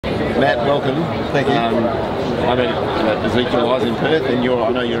Matt, welcome. Thank you. I'm at Ezekiel Eyes in Perth, and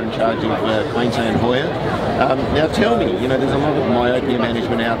I know you're in charge of Queensland Hoya. Now tell me, there's a lot of myopia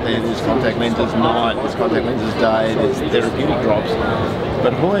management out there. There's contact lenses night, there's contact lenses day, there's therapeutic drops.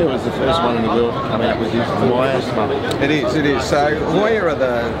 But Hoya was the first one in the world to come out with this Myosmart. It is. So Hoya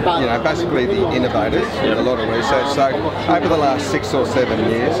are basically the innovators in a lot of research. So over the last 6 or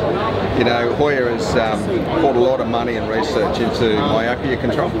 7 years, Hoya has poured a lot of money and research into myopia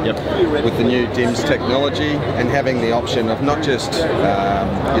control with the new DIMS technology and having the option of not just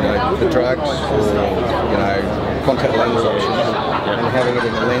the drugs or contact lens options, and having it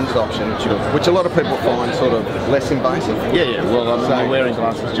in a lens option, which a lot of people find sort of less invasive. Yeah. Well, I'm wearing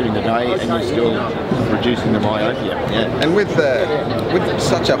glasses during the day, and you're still reducing the myopia. Yeah. And with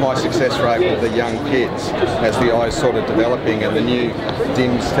such a high success rate with the young kids, as the eye's sort of developing and the new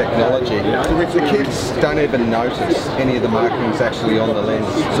DIMS technology, the kids don't even notice any of the markings actually on the lens.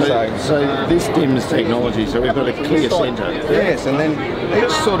 So this DIMS technology, so we've got a clear centre. Yes, and then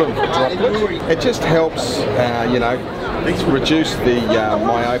each sort of droplet, it just helps, reduce the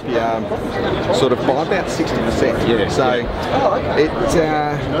myopia sort of by about 60%. Yeah. So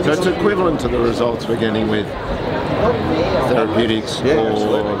it's equivalent to the results we're getting with therapeutics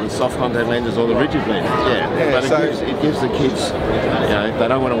or the soft contact lenses or the rigid lenses. But it gives the kids, if they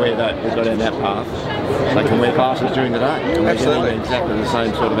don't want to wear that, we've got down that path, they can wear glasses during the day. And we're getting exactly the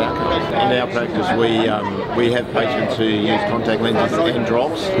same sort of outcome. In our practice, we have patients who use contact lenses and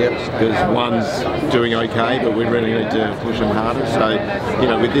drops because one's doing okay, but we really need to push them harder. So,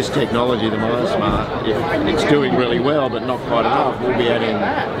 with this technology, the Myosmart, it's doing really well, but not quite enough. We'll be adding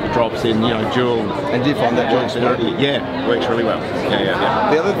drops in, dual. And do you find that works well? Yeah, works really well.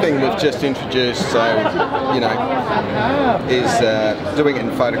 Yeah. The other thing we've just introduced, is doing it in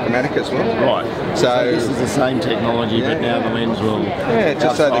photochromatic as well. Right. So this is the same technology, but now the lens will. Yeah,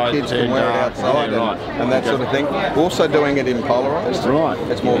 just so the kids can wear it outside and that sort of thing. Also doing it in polarized. Right.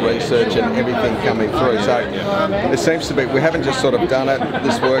 It's more research and everything coming through. So it seems to be, we haven't just sort of done it,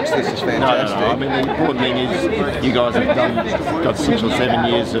 this works, this is fantastic. No. I mean, the important thing is you guys have got 6 or 7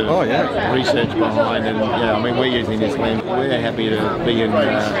 years of research behind, and we're using this lens. We're happy to be in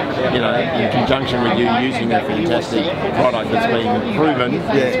conjunction with you using a fantastic product that's been proven.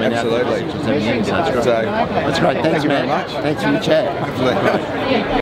 Yeah, absolutely. That's great. Thanks, Thank you Matt. very much. Thanks for your chat.